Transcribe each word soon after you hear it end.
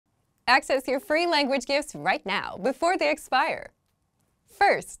Access your free language gifts right now before they expire.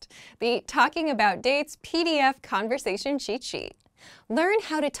 First, the Talking About Dates PDF Conversation Cheat Sheet. Learn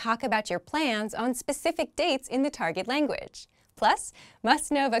how to talk about your plans on specific dates in the target language. Plus,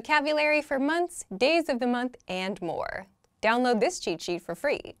 must-know vocabulary for months, days of the month, and more. Download this cheat sheet for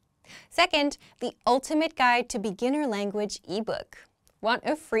free. Second, the Ultimate Guide to Beginner Language ebook. Want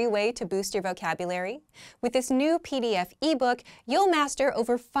a free way to boost your vocabulary? With this new PDF ebook, you'll master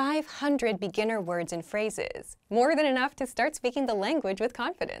over 500 beginner words and phrases, more than enough to start speaking the language with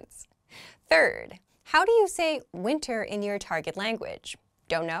confidence. Third, how do you say winter in your target language?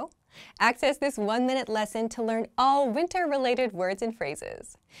 Don't know? Access this 1-minute lesson to learn all winter-related words and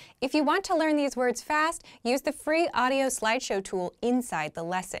phrases. If you want to learn these words fast, use the free audio slideshow tool inside the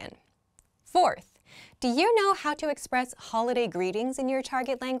lesson. Fourth, do you know how to express holiday greetings in your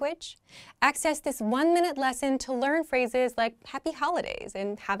target language? Access this 1-minute lesson to learn phrases like Happy Holidays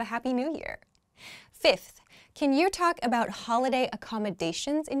and Have a Happy New Year. Fifth, can you talk about holiday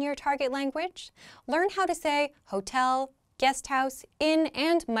accommodations in your target language? Learn how to say hotel, guest house, inn,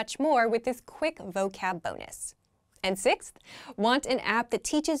 and much more with this quick vocab bonus. And sixth, want an app that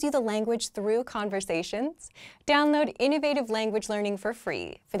teaches you the language through conversations? Download Innovative Language Learning for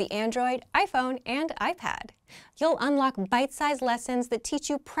free for the Android, iPhone, and iPad. You'll unlock bite-sized lessons that teach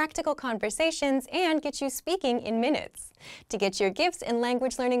you practical conversations and get you speaking in minutes. To get your gifts and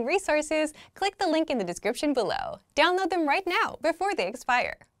language learning resources, click the link in the description below. Download them right now before they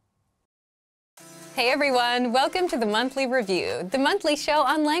expire. Hey everyone, welcome to the Monthly Review, the monthly show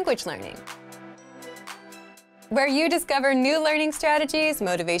on language learning, where you discover new learning strategies,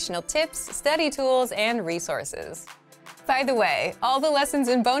 motivational tips, study tools, and resources. By the way, all the lessons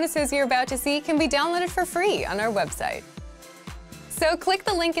and bonuses you're about to see can be downloaded for free on our website. So click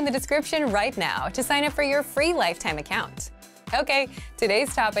the link in the description right now to sign up for your free lifetime account. Okay,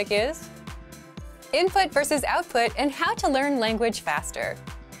 today's topic is input versus output and how to learn language faster.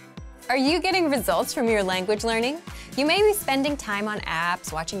 Are you getting results from your language learning? You may be spending time on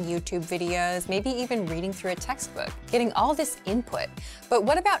apps, watching YouTube videos, maybe even reading through a textbook, getting all this input. But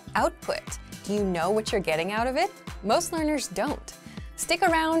what about output? Do you know what you're getting out of it? Most learners don't. Stick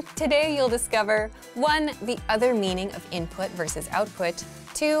around. Today you'll discover 1. The other meaning of input versus output,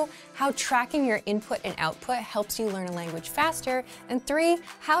 2. How tracking your input and output helps you learn a language faster, and 3.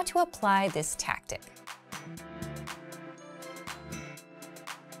 How to apply this tactic.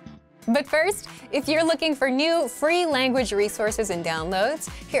 But first, if you're looking for new free language resources and downloads,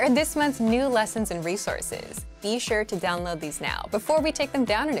 here are this month's new lessons and resources. Be sure to download these now before we take them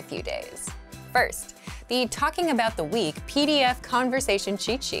down in a few days. First, the Talking About the Week PDF Conversation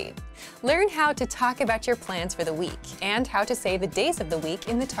Cheat Sheet. Learn how to talk about your plans for the week and how to say the days of the week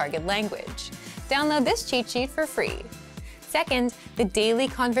in the target language. Download this cheat sheet for free. Second, the Daily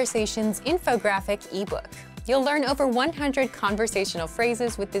Conversations Infographic ebook. You'll learn over 100 conversational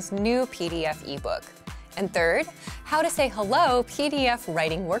phrases with this new PDF ebook. And third, How to Say Hello PDF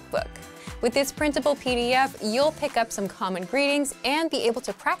Writing Workbook. With this printable PDF, you'll pick up some common greetings and be able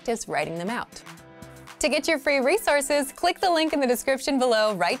to practice writing them out. To get your free resources, click the link in the description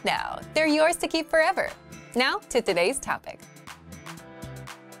below right now. They're yours to keep forever. Now to today's topic.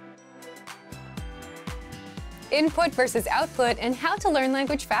 Input versus output and how to learn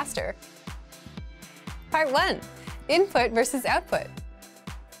language faster. Part 1. Input versus output.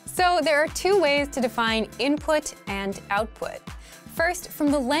 So there are 2 ways to define input and output. First,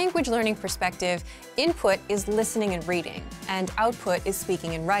 from the language learning perspective, input is listening and reading, and output is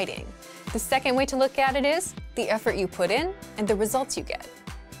speaking and writing. The second way to look at it is the effort you put in and the results you get.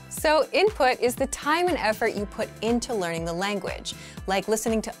 So input is the time and effort you put into learning the language, like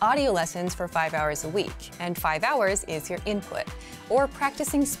listening to audio lessons for 5 hours a week, and 5 hours is your input, or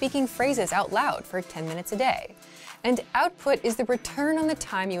practicing speaking phrases out loud for 10 minutes a day. And output is the return on the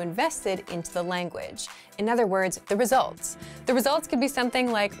time you invested into the language. In other words, the results. The results could be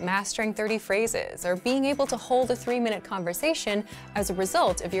something like mastering 30 phrases or being able to hold a 3-minute conversation as a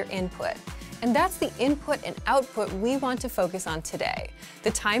result of your input. And that's the input and output we want to focus on today, the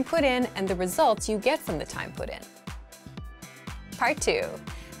time put in and the results you get from the time put in. Part 2.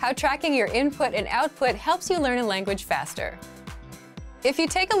 How tracking your input and output helps you learn a language faster. If you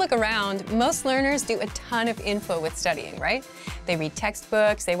take a look around, most learners do a ton of info with studying, right? They read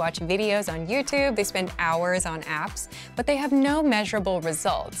textbooks, they watch videos on YouTube, they spend hours on apps, but they have no measurable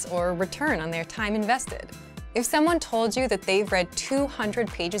results or return on their time invested. If someone told you that they've read 200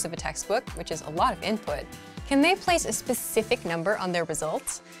 pages of a textbook, which is a lot of input, can they place a specific number on their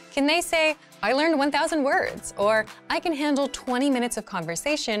results? Can they say, I learned 1,000 words, or I can handle 20 minutes of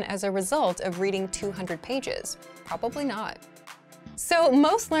conversation as a result of reading 200 pages? Probably not. So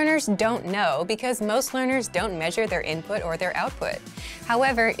most learners don't know because most learners don't measure their input or their output.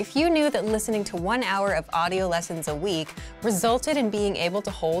 However, if you knew that listening to 1 hour of audio lessons a week resulted in being able to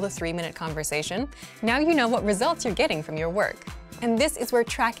hold a 3-minute conversation, now you know what results you're getting from your work. And this is where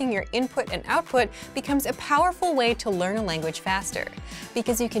tracking your input and output becomes a powerful way to learn a language faster.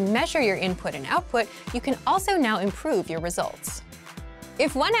 Because you can measure your input and output, you can also now improve your results.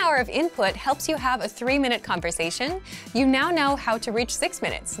 If 1 hour of input helps you have a 3-minute conversation, you now know how to reach 6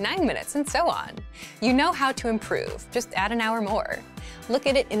 minutes, 9 minutes, and so on. You know how to improve, just add an hour more. Look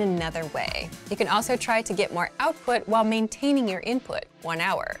at it in another way. You can also try to get more output while maintaining your input, 1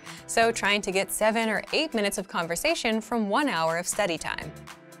 hour. So trying to get 7 or 8 minutes of conversation from 1 hour of study time.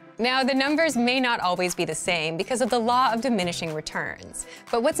 Now, the numbers may not always be the same because of the law of diminishing returns.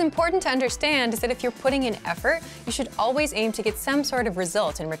 But what's important to understand is that if you're putting in effort, you should always aim to get some sort of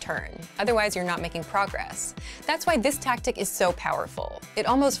result in return. Otherwise, you're not making progress. That's why this tactic is so powerful. It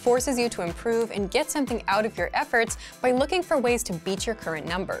almost forces you to improve and get something out of your efforts by looking for ways to beat your current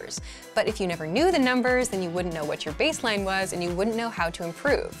numbers. But if you never knew the numbers, then you wouldn't know what your baseline was and you wouldn't know how to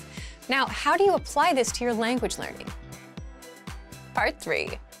improve. Now, how do you apply this to your language learning? Part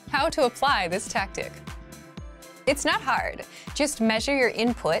 3. How to apply this tactic. It's not hard. Just measure your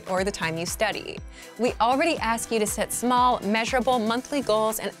input or the time you study. We already ask you to set small, measurable monthly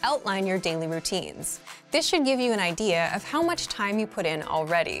goals and outline your daily routines. This should give you an idea of how much time you put in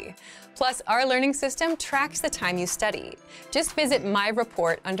already. Plus, our learning system tracks the time you study. Just visit My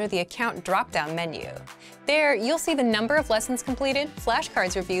Report under the Account drop-down menu. There, you'll see the number of lessons completed,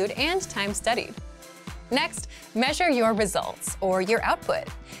 flashcards reviewed, and time studied. Next, measure your results, or your output.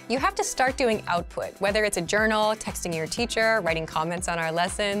 You have to start doing output, whether it's a journal, texting your teacher, writing comments on our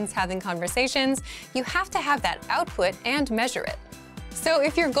lessons, having conversations. You have to have that output and measure it. So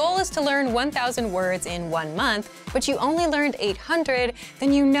if your goal is to learn 1,000 words in 1 month, but you only learned 800,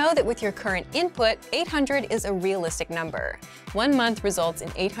 then you know that with your current input, 800 is a realistic number. 1 month results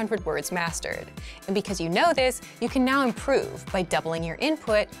in 800 words mastered. And because you know this, you can now improve by doubling your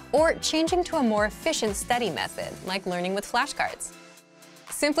input or changing to a more efficient study method, like learning with flashcards.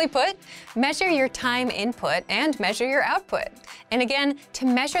 Simply put, measure your time input and measure your output. And again, to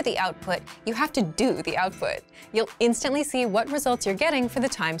measure the output, you have to do the output. You'll instantly see what results you're getting for the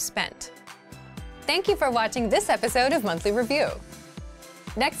time spent. Thank you for watching this episode of Monthly Review.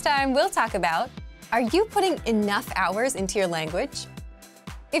 Next time, we'll talk about, are you putting enough hours into your language?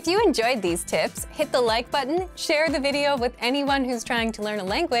 If you enjoyed these tips, hit the like button, share the video with anyone who's trying to learn a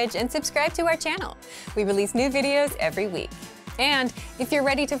language, and subscribe to our channel. We release new videos every week. And if you're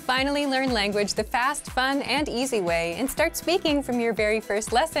ready to finally learn language the fast, fun, and easy way and start speaking from your very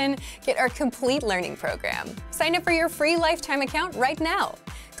first lesson, get our complete learning program. Sign up for your free lifetime account right now.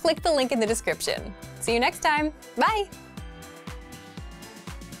 Click the link in the description. See you next time. Bye!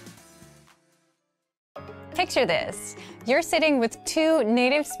 Picture this. You're sitting with 2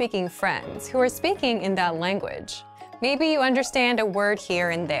 native-speaking friends who are speaking in that language. Maybe you understand a word here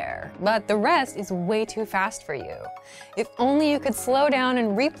and there, but the rest is way too fast for you. If only you could slow down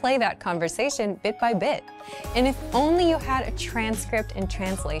and replay that conversation bit by bit. And if only you had a transcript and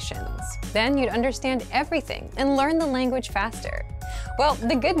translations. Then you'd understand everything and learn the language faster. Well,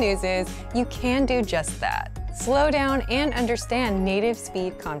 the good news is you can do just that. Slow down and understand native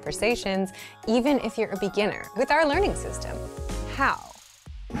speed conversations, even if you're a beginner, with our learning system. How?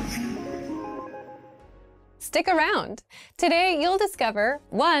 Stick around. Today, you'll discover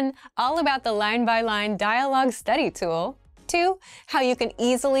 1. All about the line-by-line dialogue study tool. 2. How you can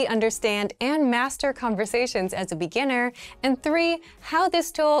easily understand and master conversations as a beginner. And 3. How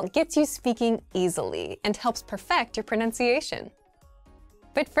this tool gets you speaking easily and helps perfect your pronunciation.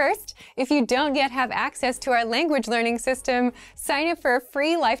 But first, if you don't yet have access to our language learning system, sign up for a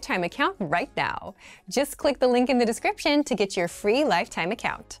free lifetime account right now. Just click the link in the description to get your free lifetime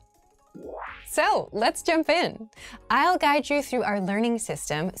account. So let's jump in. I'll guide you through our learning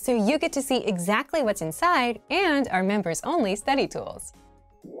system so you get to see exactly what's inside and our members-only study tools.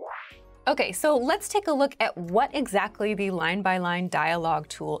 Okay, so let's take a look at what exactly the line-by-line dialogue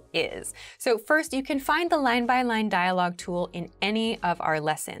tool is. So first, you can find the line-by-line dialogue tool in any of our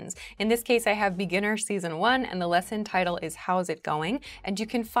lessons. In this case, I have Beginner Season 1, and the lesson title is How's It Going? And you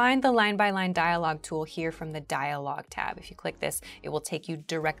can find the line-by-line dialogue tool here from the Dialogue tab. If you click this, it will take you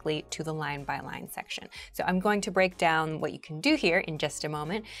directly to the line-by-line section. So I'm going to break down what you can do here in just a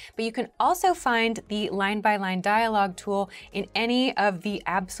moment, but you can also find the line-by-line dialogue tool in any of the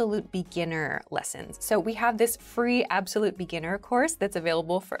absolute beginner beginner lessons. So we have this free absolute beginner course that's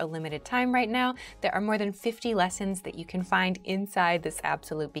available for a limited time right now. There are more than 50 lessons that you can find inside this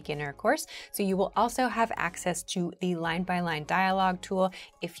absolute beginner course. So you will also have access to the line-by-line dialogue tool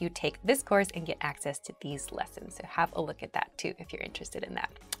if you take this course and get access to these lessons. So have a look at that too if you're interested in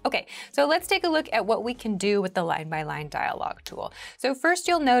that. Okay, so let's take a look at what we can do with the line-by-line dialogue tool. So first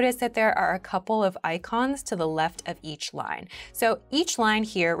you'll notice that there are a couple of icons to the left of each line. So each line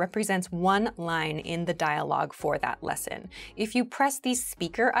here represents one line in the dialogue for that lesson. If you press the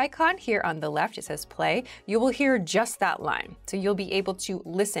speaker icon here on the left, it says play, you will hear just that line. So you'll be able to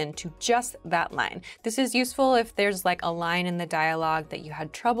listen to just that line. This is useful if there's like a line in the dialogue that you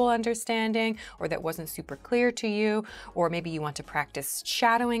had trouble understanding or that wasn't super clear to you, or maybe you want to practice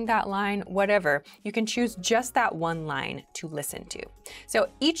shadowing that line, whatever. You can choose just that one line to listen to. So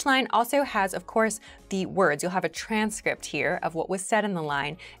each line also has, of course, the words. You'll have a transcript here of what was said in the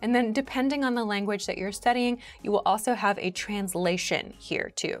line, and then depending on the language that you're studying, you will also have a translation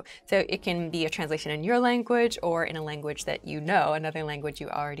here too. So it can be a translation in your language or in a language that you know, another language you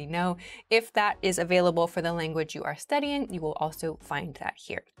already know. If that is available for the language you are studying, you will also find that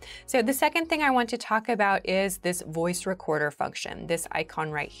here. So the second thing I want to talk about is this voice recorder function, this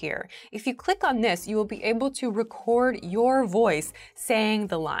icon right here. If you click on this, you will be able to record your voice saying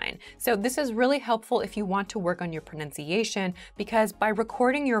the line. So this is really helpful if you want to work on your pronunciation, because by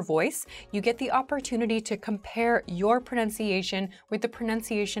recording your voice, you get the opportunity to compare your pronunciation with the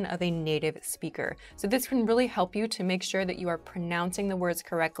pronunciation of a native speaker. So this can really help you to make sure that you are pronouncing the words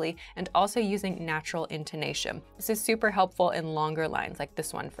correctly and also using natural intonation. This is super helpful in longer lines like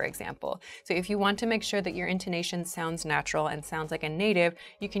this one, for example. So if you want to make sure that your intonation sounds natural and sounds like a native,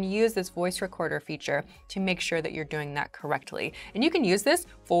 you can use this voice recorder feature to make sure that you're doing that correctly. And you can use this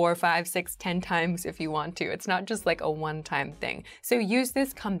 4, 5, 6, 10 times if you want to. It's not just like a one-time thing. So use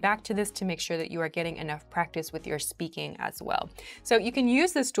this, come back to this to make sure that you are getting enough practice with your speaking as well. So you can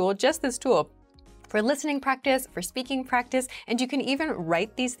use this tool, just this tool, for listening practice, for speaking practice, and you can even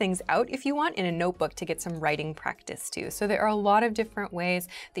write these things out if you want in a notebook to get some writing practice too. So there are a lot of different ways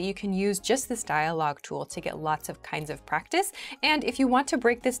that you can use just this dialogue tool to get lots of kinds of practice. And if you want to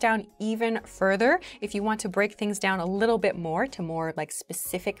break this down even further, if you want to break things down a little bit more to more like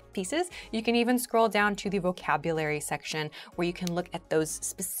specific pieces, you can even scroll down to the vocabulary section where you can look at those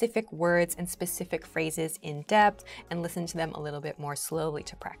specific words and specific phrases in depth and listen to them a little bit more slowly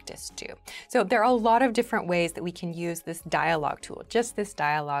to practice too. So there are a lot of different ways that we can use this dialogue tool, just this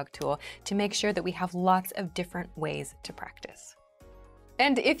dialogue tool, to make sure that we have lots of different ways to practice.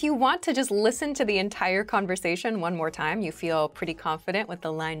 And if you want to just listen to the entire conversation one more time, you feel pretty confident with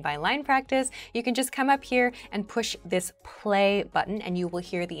the line-by-line practice, you can just come up here and push this play button and you will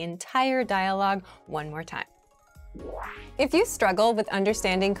hear the entire dialogue one more time. If you struggle with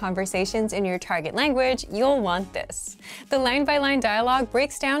understanding conversations in your target language, you'll want this. The line-by-line dialogue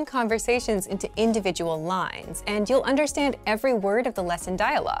breaks down conversations into individual lines, and you'll understand every word of the lesson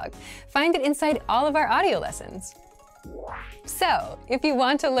dialogue. Find it inside all of our audio lessons. So, if you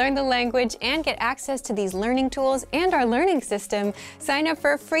want to learn the language and get access to these learning tools and our learning system, sign up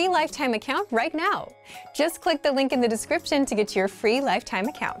for a free lifetime account right now. Just click the link in the description to get your free lifetime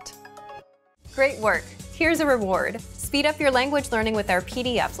account. Great work! Here's a reward. Speed up your language learning with our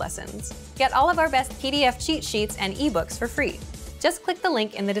PDF lessons. Get all of our best PDF cheat sheets and ebooks for free. Just click the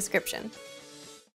link in the description.